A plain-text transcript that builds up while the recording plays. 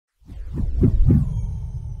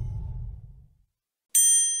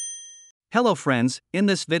Hello friends, in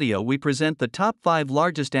this video we present the top 5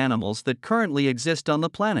 largest animals that currently exist on the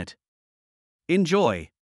planet. Enjoy!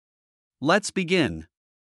 Let's begin.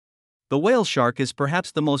 The whale shark is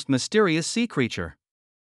perhaps the most mysterious sea creature.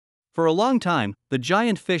 For a long time, the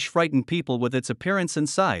giant fish frightened people with its appearance and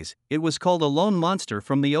size. It was called a lone monster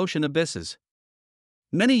from the ocean abysses.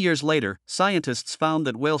 Many years later, scientists found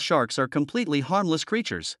that whale sharks are completely harmless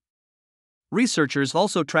creatures. Researchers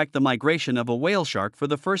also tracked the migration of a whale shark for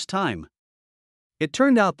the first time. It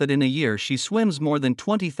turned out that in a year she swims more than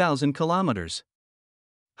 20,000 kilometers.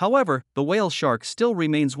 However, the whale shark still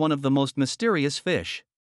remains one of the most mysterious fish.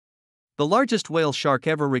 The largest whale shark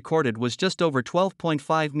ever recorded was just over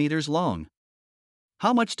 12.5 meters long.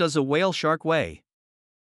 How much does a whale shark weigh?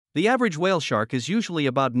 The average whale shark is usually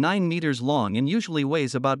about 9 meters long and usually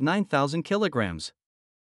weighs about 9,000 kilograms.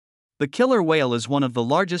 The killer whale is one of the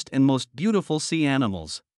largest and most beautiful sea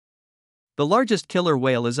animals. The largest killer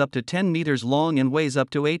whale is up to 10 meters long and weighs up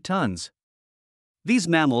to 8 tons. These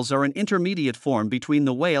mammals are an intermediate form between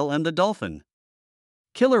the whale and the dolphin.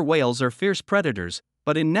 Killer whales are fierce predators,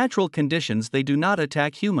 but in natural conditions they do not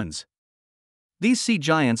attack humans. These sea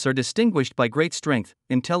giants are distinguished by great strength,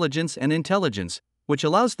 intelligence, which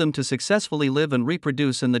allows them to successfully live and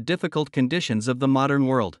reproduce in the difficult conditions of the modern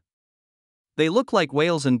world. They look like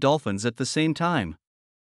whales and dolphins at the same time.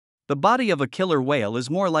 The body of a killer whale is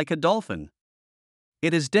more like a dolphin.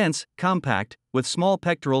 It is dense, compact, with small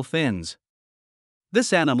pectoral fins.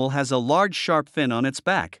 This animal has a large sharp fin on its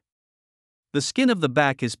back. The skin of the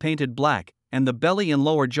back is painted black, and the belly and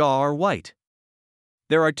lower jaw are white.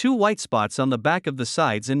 There are 2 white spots on the back of the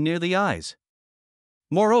sides and near the eyes.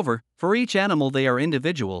 Moreover, for each animal they are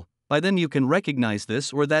individual, by them you can recognize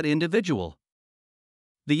this or that individual.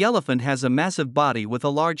 The elephant has a massive body with a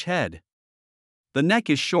large head. The neck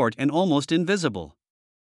is short and almost invisible.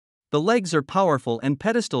 The legs are powerful and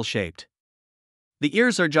pedestal-shaped. The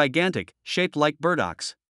ears are gigantic, shaped like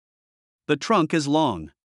burdocks. The trunk is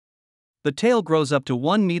long. The tail grows up to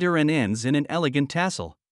 1 meter and ends in an elegant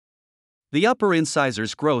tassel. The upper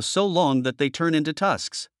incisors grow so long that they turn into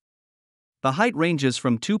tusks. The height ranges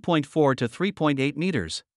from 2.4 to 3.8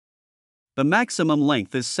 meters. The maximum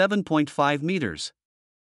length is 7.5 meters.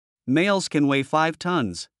 Males can weigh 5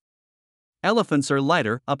 tons. Elephants are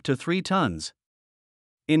lighter, up to 3 tons.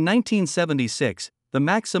 In 1976, the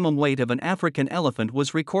maximum weight of an African elephant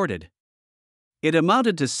was recorded. It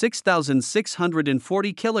amounted to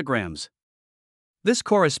 6,640 kilograms. This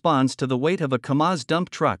corresponds to the weight of a Kamaz dump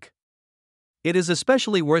truck. It is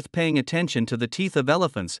especially worth paying attention to the teeth of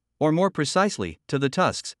elephants, or more precisely, to the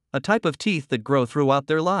tusks, a type of teeth that grow throughout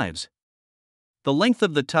their lives. The length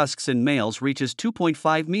of the tusks in males reaches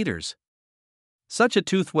 2.5 meters. Such a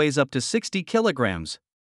tooth weighs up to 60 kilograms.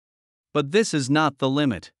 But this is not the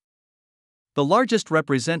limit. The largest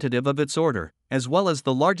representative of its order, as well as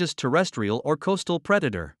the largest terrestrial or coastal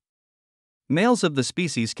predator. Males of the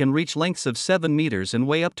species can reach lengths of 7 meters and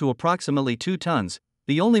weigh up to approximately 2 tons,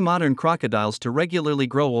 the only modern crocodiles to regularly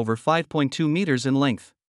grow over 5.2 meters in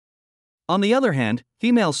length. On the other hand,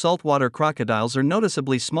 female saltwater crocodiles are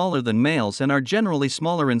noticeably smaller than males and are generally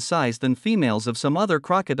smaller in size than females of some other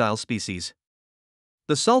crocodile species.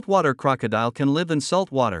 The saltwater crocodile can live in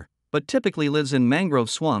salt water, but typically lives in mangrove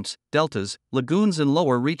swamps, deltas, lagoons and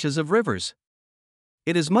lower reaches of rivers.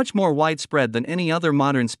 It is much more widespread than any other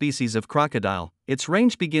modern species of crocodile. Its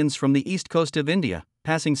range begins from the east coast of India,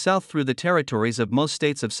 passing south through the territories of most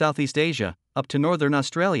states of Southeast Asia, up to northern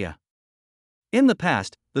Australia. In the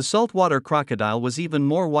past, the saltwater crocodile was even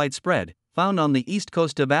more widespread, found on the east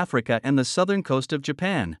coast of Africa and the southern coast of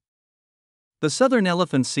Japan. The southern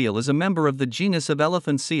elephant seal is a member of the genus of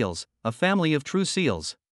elephant seals, a family of true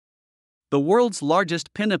seals. The world's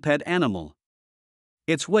largest pinniped animal.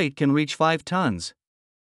 Its weight can reach 5 tons.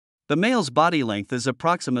 The male's body length is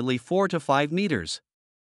approximately 4 to 5 meters.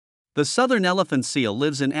 The southern elephant seal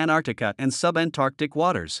lives in Antarctica and subantarctic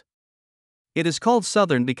waters. It is called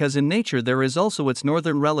southern because in nature there is also its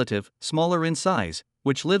northern relative, smaller in size,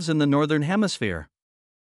 which lives in the northern hemisphere.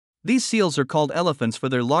 These seals are called elephants for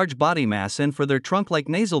their large body mass and for their trunk-like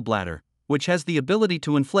nasal bladder, which has the ability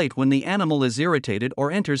to inflate when the animal is irritated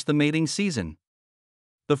or enters the mating season.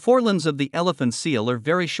 The forelimbs of the elephant seal are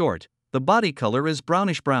very short. The body color is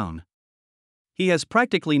brownish-brown. He has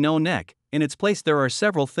practically no neck. In its place there are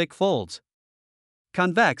several thick folds.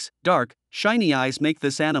 Convex, dark, shiny eyes make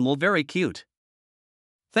this animal very cute.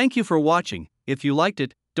 Thank you for watching. If you liked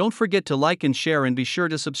it, don't forget to like and share and be sure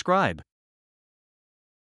to subscribe.